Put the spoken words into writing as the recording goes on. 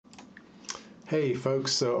Hey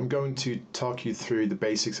folks, so I'm going to talk you through the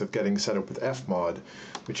basics of getting set up with FMOD,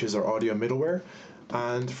 which is our audio middleware.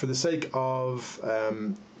 And for the sake of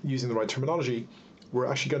using the right terminology, we're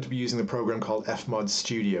actually going to be using the program called FMOD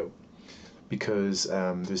Studio, because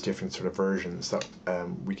there's different sort of versions that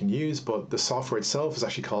we can use, but the software itself is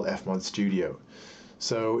actually called FMOD Studio.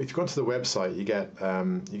 So if you go onto the website, you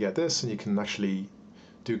get this, and you can actually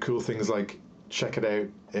do cool things like check it out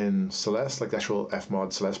in Celeste, like the actual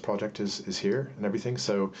FMOD Celeste project is here and everything.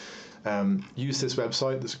 So use this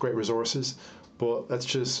website, there's great resources, but let's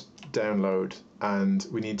just download, and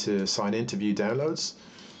we need to sign in to view downloads.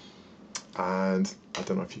 And I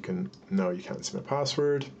don't know if you can, no, you can't see my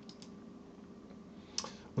password.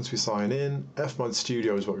 Once we sign in, FMOD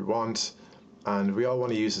Studio is what we want, and we all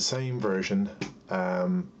want to use the same version,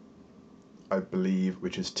 I believe,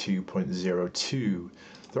 which is 2.02.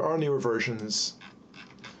 There are newer versions,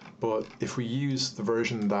 but if we use the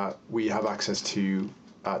version that we have access to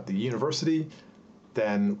at the university,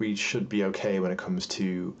 then we should be okay when it comes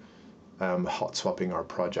to hot swapping our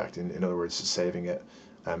project. In other words, saving it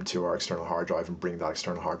to our external hard drive and bringing that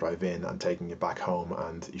external hard drive in and taking it back home,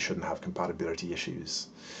 and you shouldn't have compatibility issues.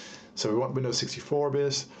 So we want Windows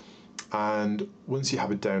 64-bit, and once you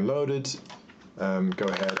have it downloaded, go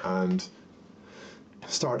ahead and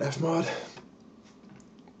start FMOD.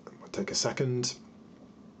 Take a second,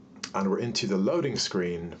 and we're into the loading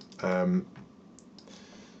screen.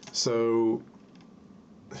 So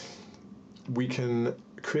we can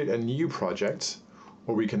create a new project,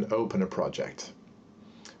 or we can open a project.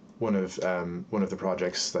 One of the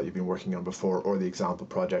projects that you've been working on before, or the example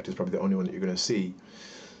project, is probably the only one that you're going to see.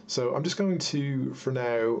 So I'm just going to, for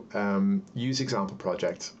now, use example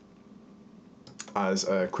project as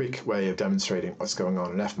a quick way of demonstrating what's going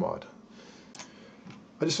on in FMOD.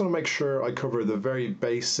 I just want to make sure I cover the very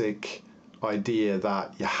basic idea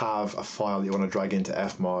that you have a file you want to drag into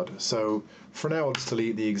FMOD. So for now, I'll just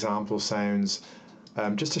delete the example sounds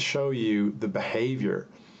just to show you the behavior,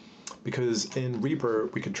 because in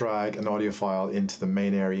Reaper we could drag an audio file into the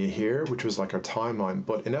main area here, which was like our timeline,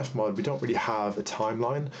 but in FMOD we don't really have a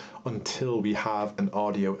timeline until we have an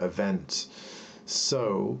audio event.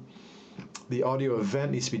 So the audio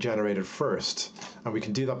event needs to be generated first, and we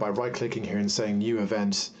can do that by right-clicking here and saying new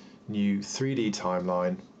event, new 3D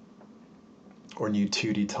timeline, or new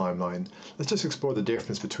 2D timeline. Let's just explore the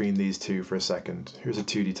difference between these two for a second. Here's a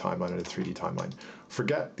 2D timeline and a 3D timeline.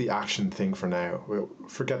 Forget the action thing for now. We'll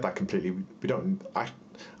forget that completely.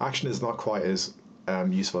 Action is not quite as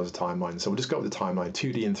useful as a timeline, so we'll just go with the timeline,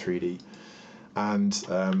 2D and 3D.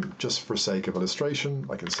 And just for sake of illustration,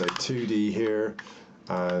 I can say 2D here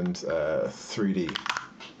and 3D,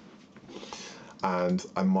 and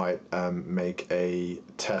I might make a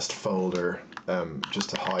test folder just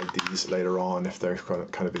to hide these later on if they're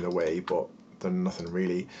kind of in the way, but they're nothing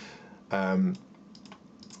really. I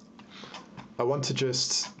want to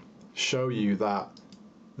just show you that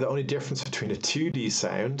the only difference between a 2D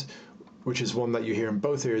sound, which is one that you hear in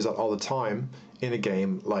both ears all the time in a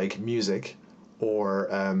game like music or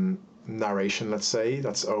narration, let's say,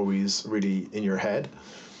 that's always really in your head,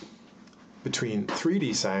 between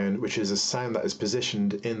 3D sound, which is a sound that is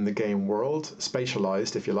positioned in the game world,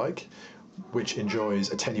 spatialized if you like, which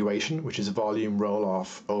enjoys attenuation, which is volume roll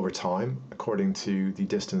off over time according to the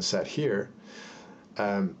distance set here.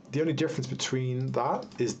 The only difference between that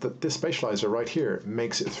is that this spatializer right here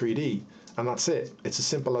makes it 3D, and that's it. It's as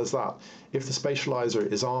simple as that. If the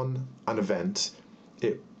spatializer is on an event,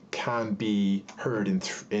 it can be heard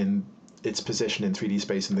in its position in 3D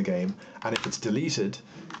space in the game, and if it's deleted,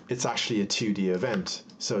 it's actually a 2D event.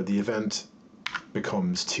 So the event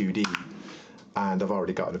becomes 2D, and I've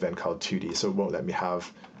already got an event called 2D, so it won't let me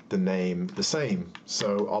have the name the same.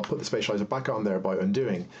 So I'll put the spatializer back on there by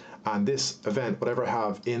undoing, and this event, whatever I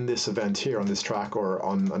have in this event here on this track or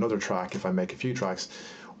on another track, if I make a few tracks,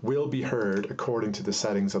 will be heard according to the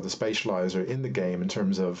settings of the spatializer in the game in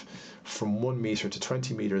terms of from 1 meter to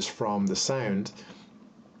 20 meters from the sound.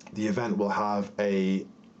 The event will have a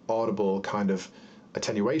audible kind of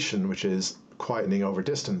attenuation, which is quietening over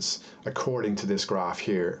distance, according to this graph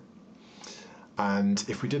here. And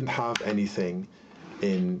if we didn't have anything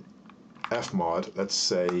in FMOD, let's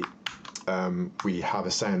say we have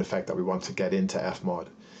a sound effect that we want to get into FMOD.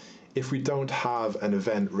 If we don't have an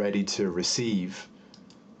event ready to receive,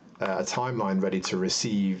 a timeline ready to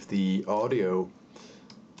receive the audio,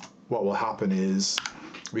 what will happen is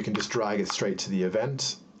we can just drag it straight to the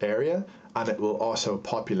event area, and it will also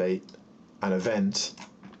populate an event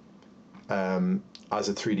as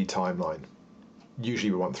a 3D timeline.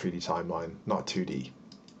 Usually we want 3D timeline, not 2D.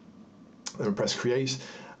 Then we press create,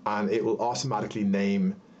 and it will automatically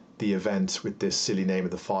name the event with this silly name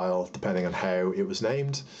of the file, depending on how it was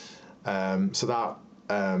named. So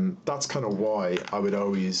that's kind of why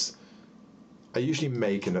I usually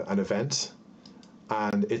make an event,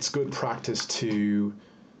 and it's good practice to,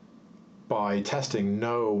 by testing,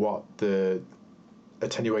 know what the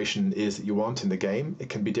attenuation is that you want in the game. It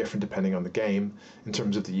can be different depending on the game in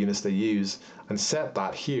terms of the units they use, and set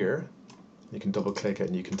that here. You can double click it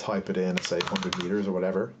and you can type it in, say 100 meters or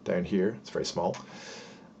whatever down here. It's very small.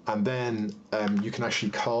 And then you can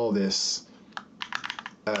actually call this,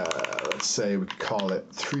 let's say we call it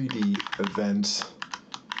 3D event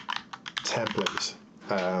template.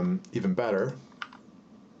 Even better,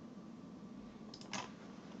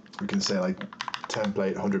 we can say like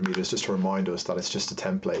template 100 meters, just to remind us that it's just a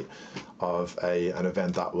template of an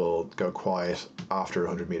event that will go quiet after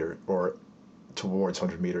 100 meter or towards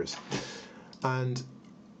 100 meters. And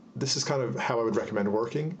this is kind of how I would recommend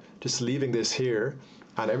working, just leaving this here,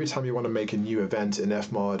 and every time you want to make a new event in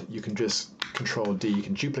FMOD, you can just Control D, you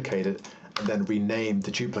can duplicate it, and then rename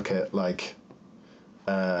the duplicate like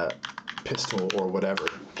pistol or whatever.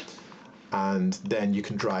 And then you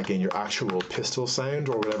can drag in your actual pistol sound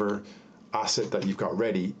or whatever asset that you've got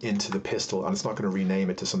ready into the pistol, and it's not going to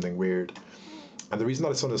rename it to something weird. And the reason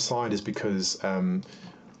that it's unassigned is because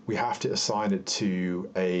we have to assign it to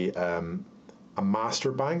a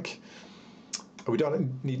master bank. We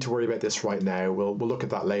don't need to worry about this right now. We'll look at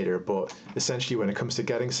that later. But essentially, when it comes to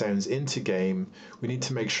getting sounds into game, we need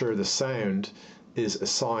to make sure the sound is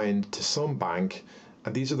assigned to some bank,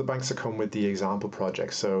 and these are the banks that come with the example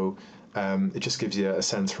project. So it just gives you a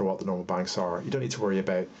sense for what the normal banks are. You don't need to worry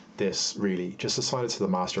about this really. Just assign it to the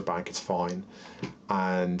master bank. It's fine.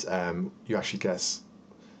 And you actually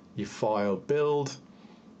you file build,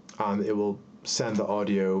 and it will send the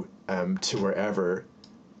audio to wherever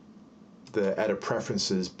the edit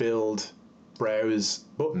preferences build browse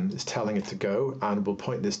button is telling it to go, and will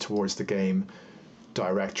point this towards the game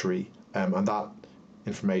directory, and that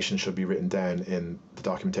information should be written down in the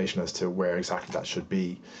documentation as to where exactly that should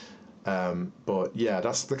be. But yeah,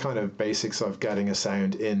 that's the kind of basics of getting a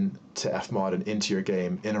sound into FMOD and into your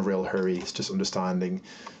game in a real hurry. It's just understanding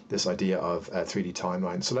this idea of 3D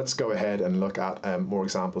timeline. So let's go ahead and look at more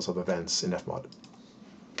examples of events in FMOD.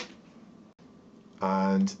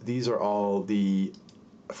 And these are all the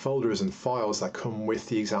folders and files that come with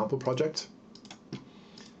the example project.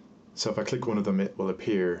 So if I click one of them, it will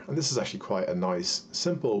appear. And this is actually quite a nice,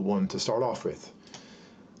 simple one to start off with.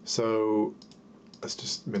 So let's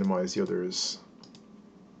just minimize the others.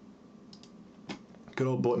 Good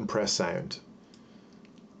old button press sound.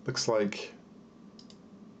 Looks like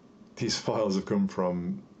these files have come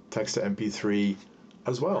from text to MP3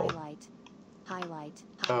 as well. Highlight.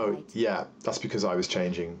 Oh, yeah, that's because I was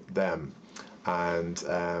changing them. And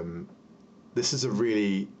this is a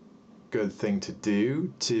really good thing to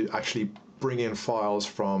do, to actually bring in files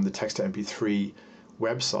from the text to MP3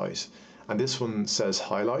 website. And this one says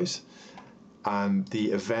highlight, and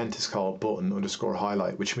the event is called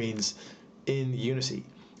button_highlight, which means in Unity,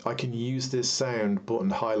 I can use this sound button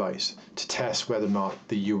highlight to test whether or not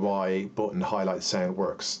the UI button highlight sound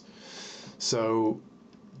works. So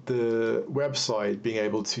the website being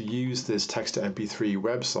able to use this text to MP3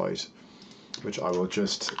 website, which I will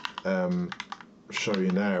just show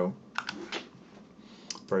you now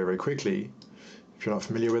very, very quickly. If you're not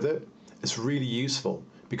familiar with it, it's really useful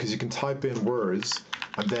because you can type in words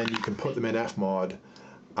and then you can put them in FMOD,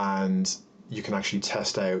 and you can actually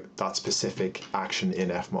test out that specific action in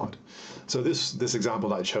FMOD. So this example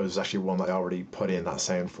that I chose is actually one that I already put in that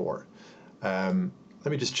sound for. Let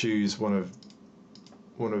me just choose one of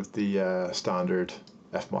the standard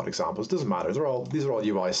FMOD examples. Doesn't matter. These are all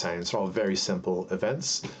UI sounds. They're all very simple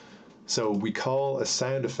events. So we call a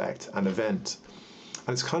sound effect an event,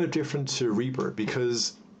 and it's kind of different to Reaper,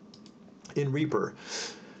 because in Reaper,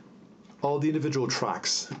 all the individual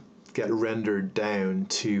tracks get rendered down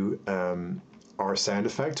to our sound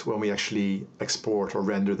effect when we actually export or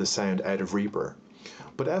render the sound out of Reaper.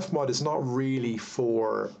 But FMOD is not really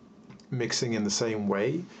for mixing in the same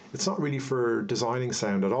way. It's not really for designing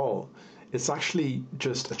sound at all. It's actually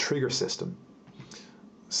just a trigger system.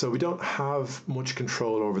 So we don't have much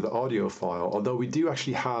control over the audio file, although we do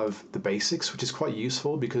actually have the basics, which is quite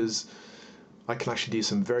useful because I can actually do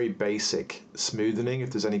some very basic smoothing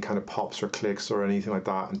if there's any kind of pops or clicks or anything like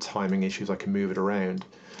that, and timing issues, I can move it around.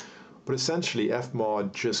 But essentially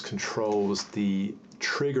FMOD just controls the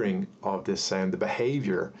triggering of this sound, the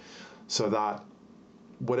behavior, so that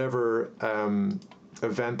whatever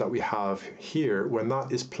event that we have here, when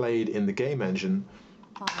that is played in the game engine,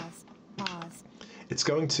 it's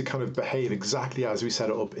going to kind of behave exactly as we set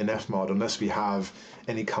it up in FMOD unless we have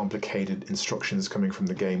any complicated instructions coming from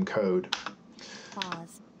the game code.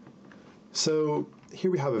 Pause. So here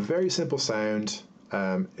we have a very simple sound.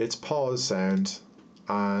 It's pause sound,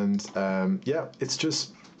 and yeah, it's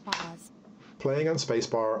just Pause. playing on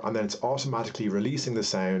spacebar, and then it's automatically releasing the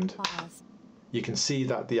sound. Pause. You can see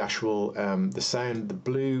that the actual the sound, the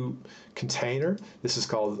blue container, this is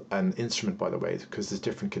called an instrument, by the way, because there's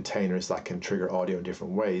different containers that can trigger audio in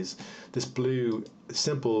different ways. This blue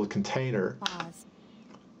simple container Pause.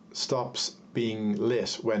 stops being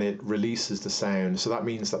lit when it releases the sound, so that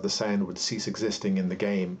means that the sound would cease existing in the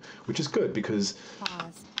game, which is good, because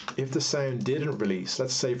Pause. if the sound didn't release,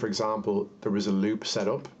 let's say for example there was a loop set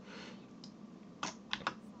up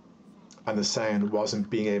and the sound wasn't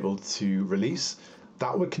being able to release,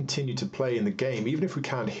 that would continue to play in the game. Even if we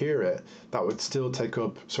can't hear it, that would still take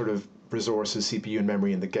up sort of resources, CPU and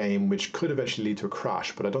memory in the game, which could eventually lead to a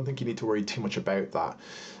crash, but I don't think you need to worry too much about that.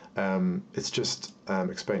 It's just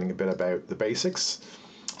explaining a bit about the basics.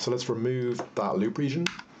 So let's remove that loop region.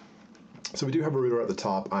 So we do have a ruler at the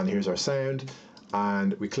top, and here's our sound,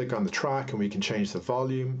 and we click on the track and we can change the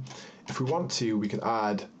volume. If we want to, we can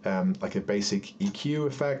add like a basic EQ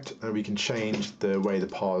effect, and we can change the way the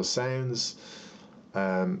pause sounds,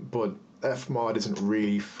 but FMOD isn't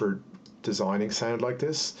really for designing sound like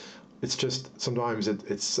this. It's just sometimes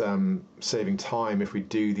it's saving time if we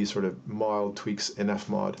do these sort of mild tweaks in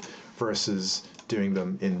FMOD versus doing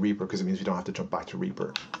them in Reaper, because it means we don't have to jump back to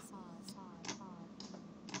Reaper.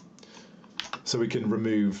 So we can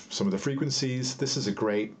remove some of the frequencies. This is a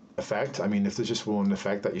great effect. I mean, if there's just one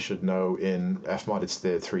effect that you should know in FMOD, it's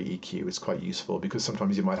the 3EQ. It's quite useful because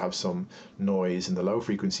sometimes you might have some noise in the low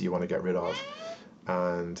frequency you want to get rid of,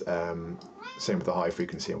 and same with the high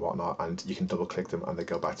frequency and whatnot, and you can double click them and they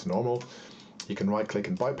go back to normal. You can right click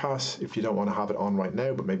and bypass if you don't want to have it on right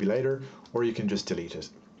now but maybe later, or you can just delete it.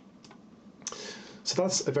 So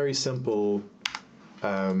that's a very simple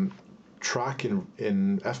track in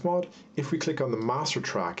FMOD. If we click on the master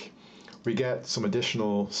track, we get some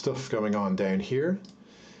additional stuff going on down here,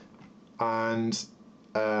 and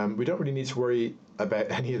we don't really need to worry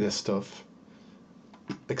about any of this stuff,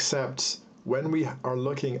 except when we are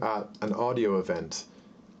looking at an audio event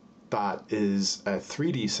that is a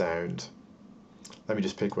 3D sound. Let me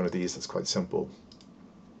just pick one of these that's quite simple,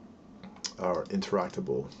 or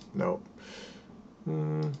interactable. No.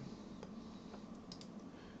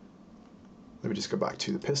 Let me just go back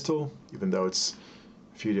to the pistol, even though it's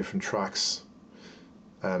a few different tracks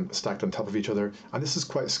stacked on top of each other. And this is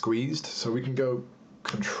quite squeezed, so we can go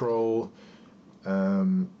control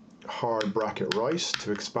hard bracket right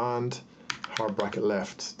to expand, hard bracket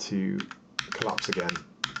left to collapse again.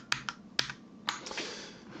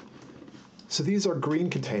 So these are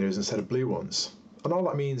green containers instead of blue ones. And all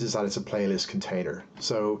that means is that it's a playlist container.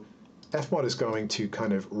 So FMOD is going to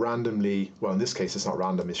kind of randomly, well in this case it's not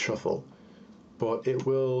random, it's shuffle, but it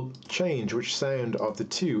will change which sound of the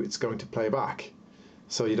two it's going to play back.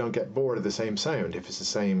 So you don't get bored of the same sound if it's the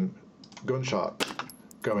same gunshot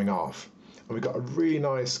going off. And we've got a really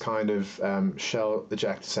nice kind of shell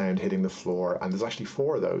eject sound hitting the floor, and there's actually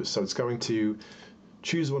 4 of those. So it's going to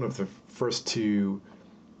choose one of the first 2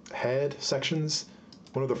 head sections,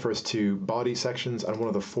 one of the first 2 body sections, and one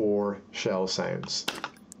of the 4 shell sounds.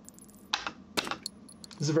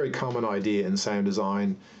 This is a very common idea in sound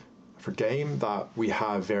design for game, that we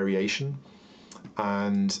have variation,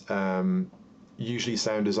 and usually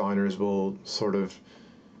sound designers will sort of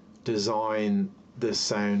design this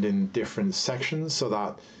sound in different sections so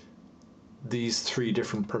that these 3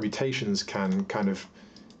 different permutations can kind of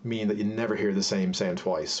mean that you never hear the same sound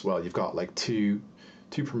twice. Well, you've got like two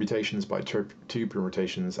permutations by 2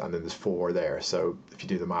 permutations, and then there's 4 there, so if you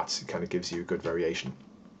do the maths it kind of gives you a good variation.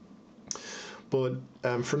 But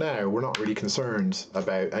for now we're not really concerned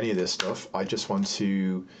about any of this stuff. I just want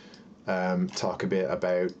to talk a bit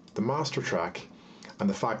about the master track and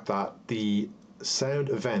the fact that the sound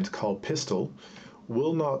event called pistol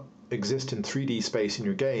will not exist in 3D space in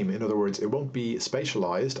your game. In other words, it won't be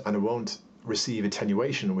spatialized and it won't receive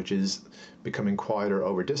attenuation, which is becoming quieter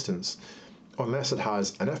over distance, unless it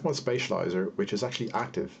has an FMOD spatializer, which is actually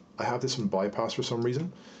active. I have this one bypassed for some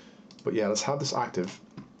reason, but yeah, let's have this active,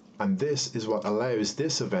 and this is what allows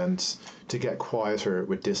this event to get quieter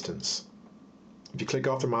with distance. If you click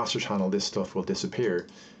off the master channel, this stuff will disappear.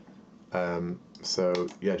 So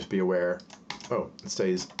yeah, just be aware. Oh, it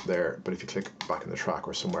stays there, but if you click back in the track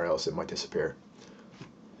or somewhere else, it might disappear.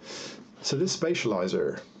 So this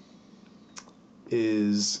spatializer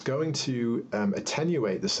is going to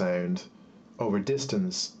attenuate the sound over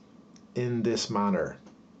distance in this manner.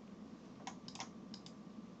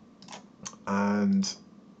 And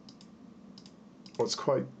what's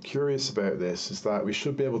quite curious about this is that we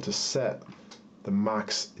should be able to set the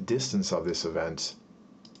max distance of this event.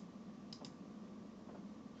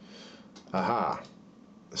 Aha,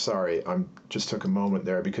 sorry, I just took a moment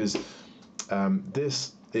there because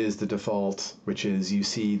this is the default, which is you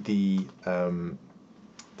see the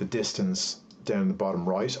distance down the bottom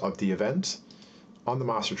right of the event on the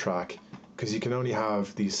master track, because you can only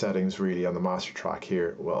have these settings really on the master track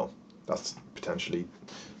here. Well, that's potentially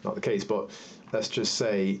not the case, but let's just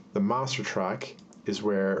say the master track is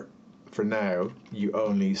where, for now, you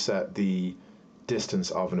only set the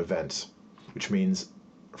distance of an event, which means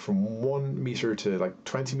from 1 meter to like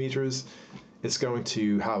 20 meters, it's going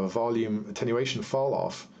to have a volume attenuation fall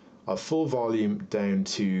off of full volume down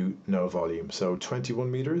to no volume. So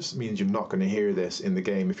 21 meters means you're not going to hear this in the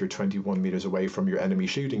game. If you're 21 meters away from your enemy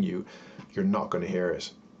shooting you, you're not going to hear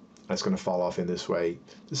it. And it's going to fall off in this way.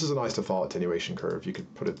 This is a nice default attenuation curve. You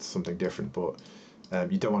could put it something different, but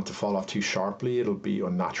you don't want it to fall off too sharply. It'll be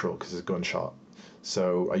unnatural because it's a gunshot.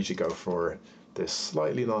 So I usually go for this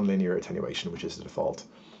slightly non-linear attenuation, which is the default.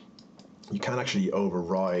 You can actually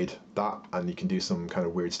override that and you can do some kind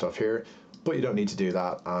of weird stuff here, but you don't need to do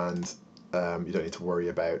that, and you don't need to worry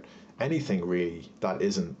about anything really that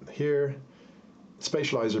isn't here.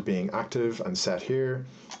 Spatializer being active and set here,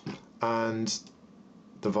 and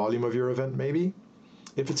the volume of your event maybe.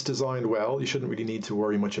 If it's designed well, you shouldn't really need to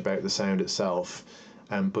worry much about the sound itself,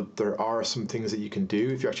 but there are some things that you can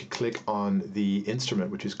do. If you actually click on the instrument,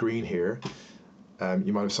 which is green here,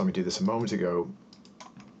 you might have saw me do this a moment ago,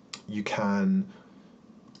 you can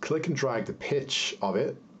click and drag the pitch of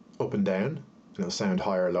it up and down, and it'll sound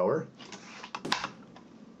higher or lower.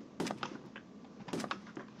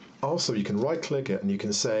 Also, you can right click it and you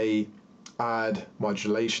can say add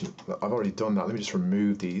modulation. I've already done that. Let me just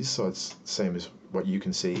remove these so it's the same as what you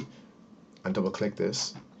can see, and double click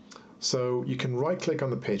this. So you can right click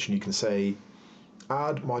on the pitch and you can say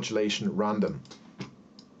add modulation random,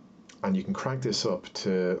 and you can crank this up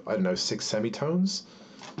to, I don't know, 6 semitones,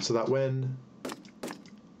 so that when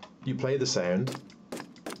you play the sound,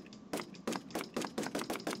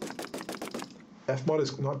 FMOD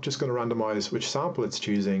is not just going to randomize which sample it's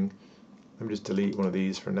choosing. Let me just delete one of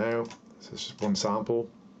these for now. So it's just one sample.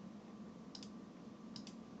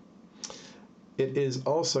 It is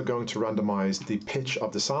also going to randomize the pitch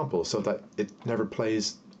of the sample so that it never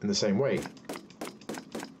plays in the same way.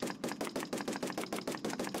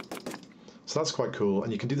 So that's quite cool,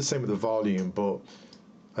 and you can do the same with the volume, but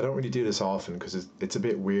I don't really do this often because it's a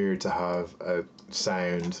bit weird to have a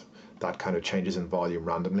sound that kind of changes in volume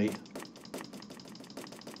randomly.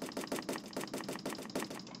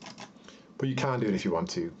 But you can do it if you want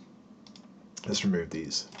to. Let's remove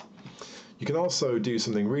these. You can also do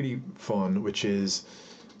something really fun, which is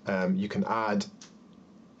you can add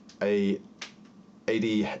a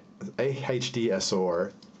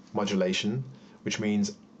HDSR modulation, which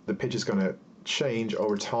means the pitch is going to change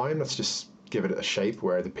over time. Let's just give it a shape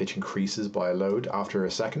where the pitch increases by a load after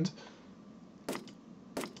a second.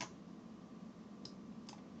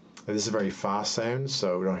 Now, this is a very fast sound,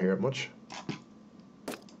 so we don't hear it much.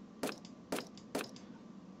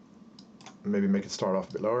 Maybe make it start off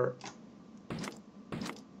a bit lower.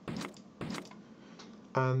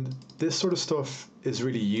 And this sort of stuff is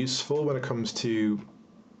really useful when it comes to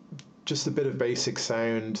just a bit of basic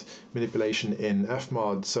sound manipulation in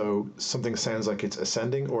FMOD. So something sounds like it's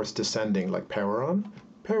ascending or it's descending, like power on,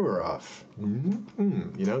 power off.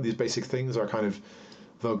 You know, these basic things are kind of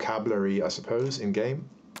vocabulary, I suppose, in game.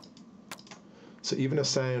 So even a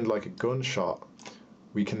sound like a gunshot,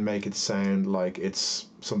 we can make it sound like it's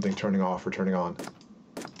something turning off or turning on.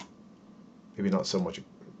 Maybe not so much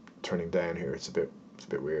turning down here. It's a bit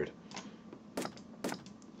weird.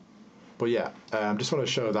 But yeah, just want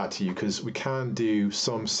to show that to you because we can do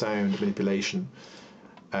some sound manipulation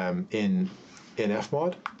in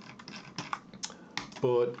FMOD.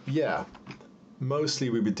 But yeah, mostly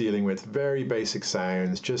we'll be dealing with very basic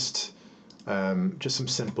sounds, just some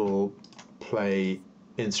simple play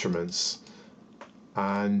instruments.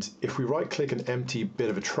 And if we right click an empty bit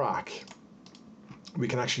of a track, we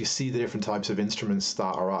can actually see the different types of instruments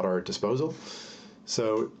that are at our disposal.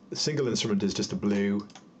 So a single instrument is just a blue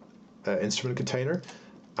instrument container,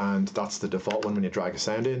 and that's the default one when you drag a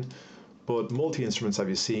sound in. But multi-instruments,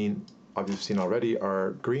 I've seen already,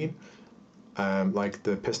 are green, like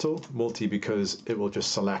the pistol. Multi because it will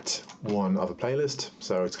just select one of a playlist,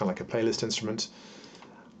 so it's kind of like a playlist instrument.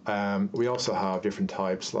 We also have different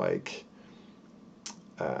types like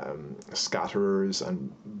scatterers,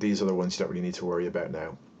 and these are the ones you don't really need to worry about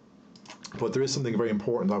now. But there is something very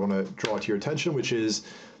important I want to draw to your attention, which is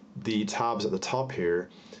the tabs at the top here,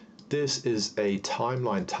 this is a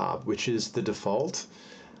timeline tab, which is the default,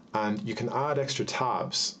 and you can add extra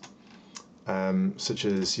tabs, such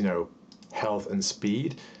as, you know, health and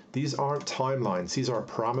speed. These aren't timelines, these are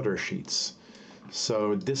parameter sheets.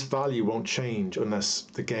 So this value won't change unless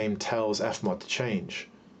the game tells FMOD to change.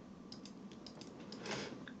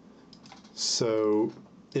 So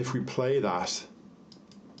if we play that,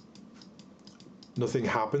 nothing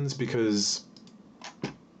happens because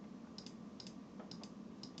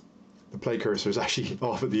the play cursor is actually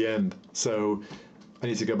off at the end. So I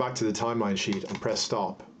need to go back to the timeline sheet and press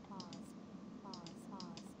stop.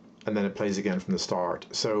 And then it plays again from the start.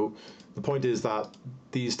 So the point is that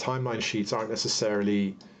these timeline sheets aren't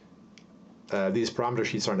necessarily, these parameter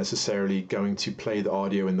sheets aren't necessarily going to play the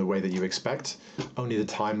audio in the way that you expect. Only the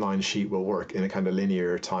timeline sheet will work in a kind of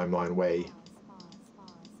linear timeline way.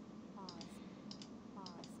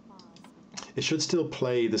 It should still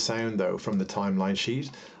play the sound though from the timeline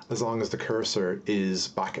sheet as long as the cursor is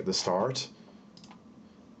back at the start.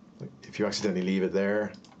 If you accidentally leave it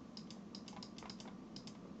there,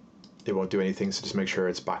 it won't do anything, so just make sure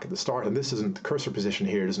it's back at the start. And this isn't, the cursor position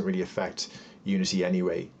here doesn't really affect Unity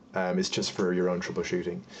anyway. It's just for your own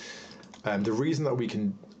troubleshooting. The reason that we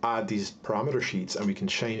can add these parameter sheets and we can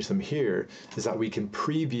change them here is that we can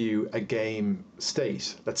preview a game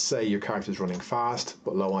state. Let's say your character is running fast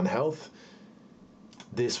but low on health.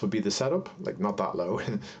 This would be the setup, like not that low,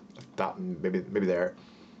 that maybe there.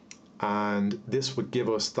 And this would give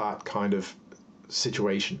us that kind of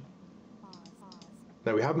situation.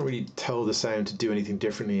 Now we haven't really told the sound to do anything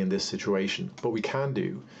differently in this situation, but we can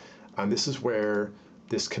do. And this is where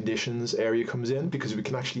this conditions area comes in, because we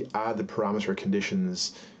can actually add the parameter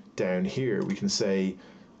conditions down here. We can say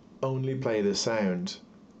only play the sound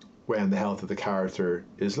when the health of the character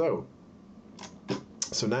is low.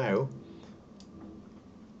 So now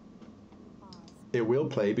it will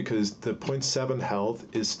play because the 0.7 health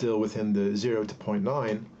is still within the 0 to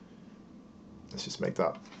 0.9. Let's just make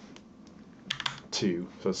that 2,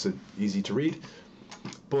 so it's easy to read.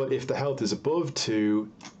 But if the health is above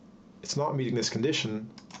 2, it's not meeting this condition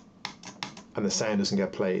and the sound doesn't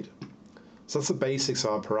get played. So that's the basics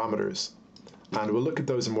of parameters, and we'll look at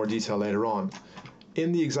those in more detail later on.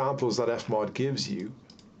 In the examples that FMOD gives you,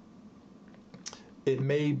 it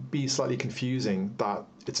may be slightly confusing that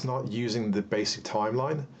it's not using the basic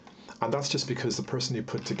timeline, and that's just because the person who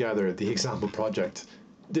put together the example project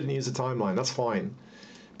didn't use a timeline. That's fine,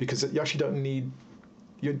 because you actually don't need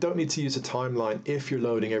to use a timeline if you're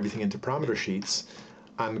loading everything into parameter sheets,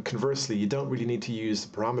 and conversely you don't really need to use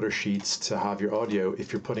the parameter sheets to have your audio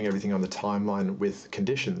if you're putting everything on the timeline with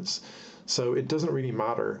conditions. So it doesn't really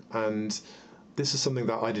matter, and this is something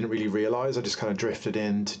that I didn't really realize. I just kind of drifted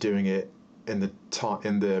into doing it in the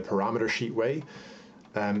parameter sheet way.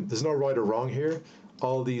 There's no right or wrong here.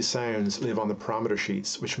 All these sounds live on the parameter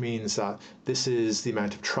sheets, which means that this is the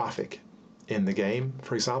amount of traffic in the game,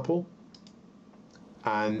 for example,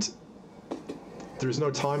 and there's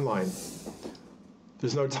no timeline.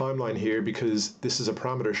 There's no timeline here because this is a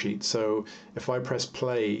parameter sheet. So if I press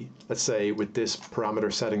play, let's say with this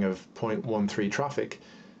parameter setting of 0.13 traffic,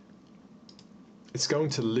 it's going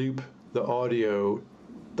to loop the audio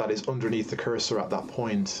that is underneath the cursor at that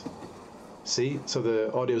point. See, so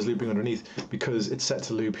the audio is looping underneath because it's set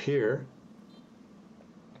to loop here.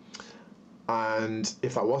 And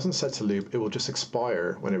if that wasn't set to loop, it will just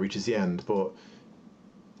expire when it reaches the end, but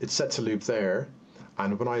it's set to loop there.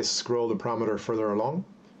 And when I scroll the parameter further along,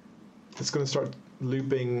 it's going to start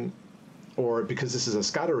looping, or because this is a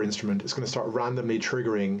scatterer instrument, it's going to start randomly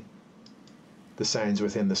triggering the sounds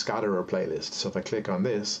within the scatterer playlist. So if I click on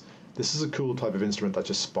this, this is a cool type of instrument that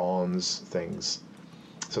just spawns things.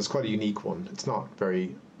 So it's quite a unique one. It's not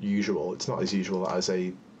very usual. It's not as usual as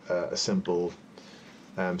a simple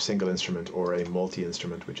single instrument or a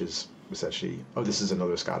multi-instrument, which is essentially, oh, this is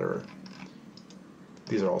another scatterer.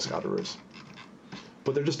 These are all scatterers.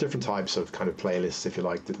 But they're just different types of kind of playlists, if you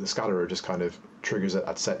like. The scatterer just kind of triggers it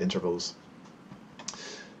at set intervals.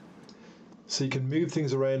 So you can move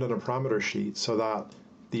things around on a parameter sheet so that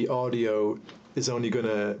the audio is only going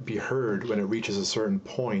to be heard when it reaches a certain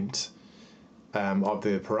point of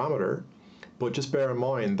the parameter. But just bear in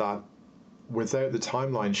mind that without the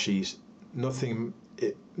timeline sheet,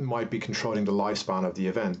 it might be controlling the lifespan of the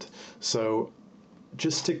event. So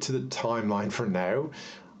just stick to the timeline for now.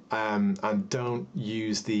 And don't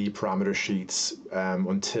use the parameter sheets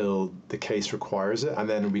until the case requires it, and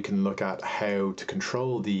then we can look at how to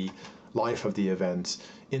control the life of the event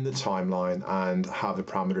in the timeline and have the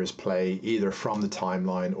parameters play either from the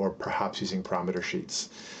timeline or perhaps using parameter sheets.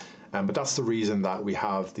 But that's the reason that we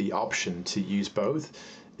have the option to use both,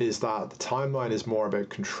 is that the timeline is more about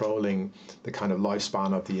controlling the kind of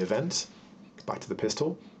lifespan of the event, back to the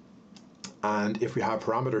pistol. And if we have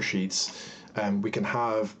parameter sheets, we can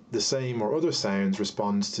have the same or other sounds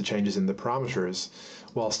respond to changes in the parameters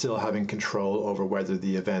while still having control over whether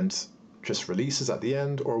the event just releases at the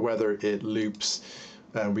end or whether it loops.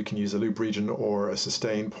 We can use a loop region or a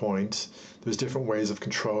sustain point. There's different ways of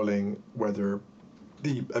controlling whether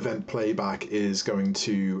the event playback is going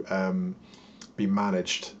to be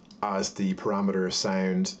managed as the parameter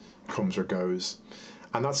sound comes or goes.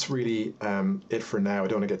 And that's really it for now. I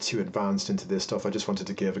don't want to get too advanced into this stuff. I just wanted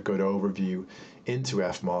to give a good overview into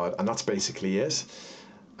FMOD, and that's basically it.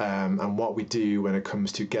 And what we do when it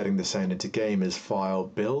comes to getting the sound into game is file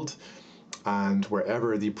build, and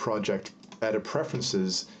wherever the project edit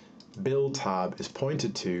preferences build tab is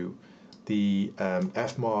pointed to, the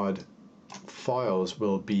FMOD files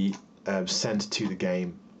will be sent to the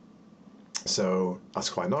game. So that's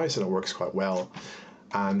quite nice and it works quite well.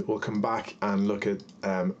 And we'll come back and look at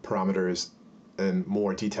parameters in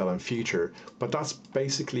more detail in future, but that's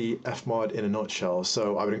basically FMOD in a nutshell.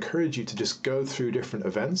 So I would encourage you to just go through different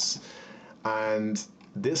events, and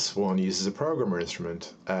this one uses a programmer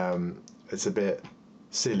instrument. It's a bit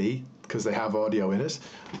silly because they have audio in it.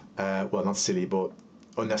 Well, not silly, but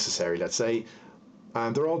unnecessary, let's say.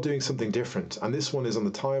 And they're all doing something different. And this one is on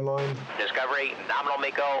the timeline. Discovery, nominal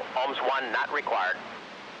Miko, ohms 1 not required.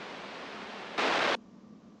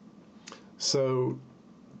 So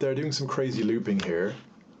they're doing some crazy looping here.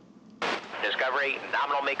 Discovery,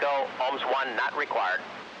 nominal Miko, ohms 1 not required.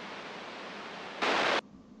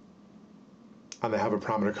 And they have a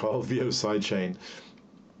parameter called VO sidechain.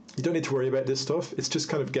 You don't need to worry about this stuff. It's just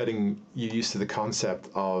kind of getting you used to the concept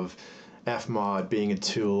of FMOD being a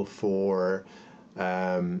tool for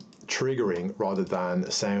triggering rather than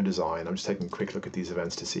sound design. I'm just taking a quick look at these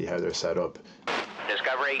events to see how they're set up.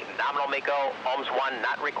 Discovery, nominal Miko, ohms 1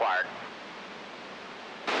 not required.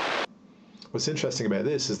 What's interesting about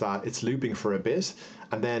this is that it's looping for a bit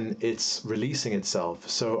and then it's releasing itself.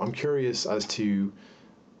 So I'm curious as to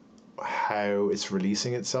how it's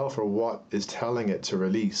releasing itself or what is telling it to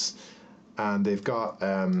release. And they've got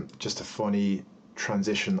just a funny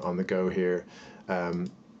transition on the go here.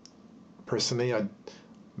 Personally, I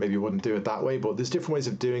maybe wouldn't do it that way, but there's different ways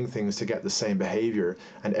of doing things to get the same behavior,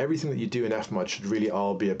 and everything that you do in FMOD should really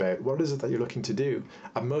all be about what is it that you're looking to do.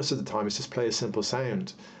 And most of the time it's just play a simple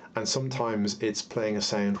sound, and sometimes it's playing a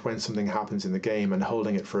sound when something happens in the game and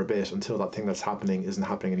holding it for a bit until that thing that's happening isn't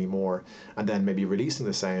happening anymore, and then maybe releasing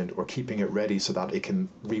the sound or keeping it ready so that it can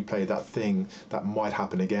replay that thing that might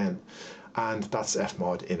happen again. And that's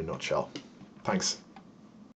FMOD in a nutshell. Thanks.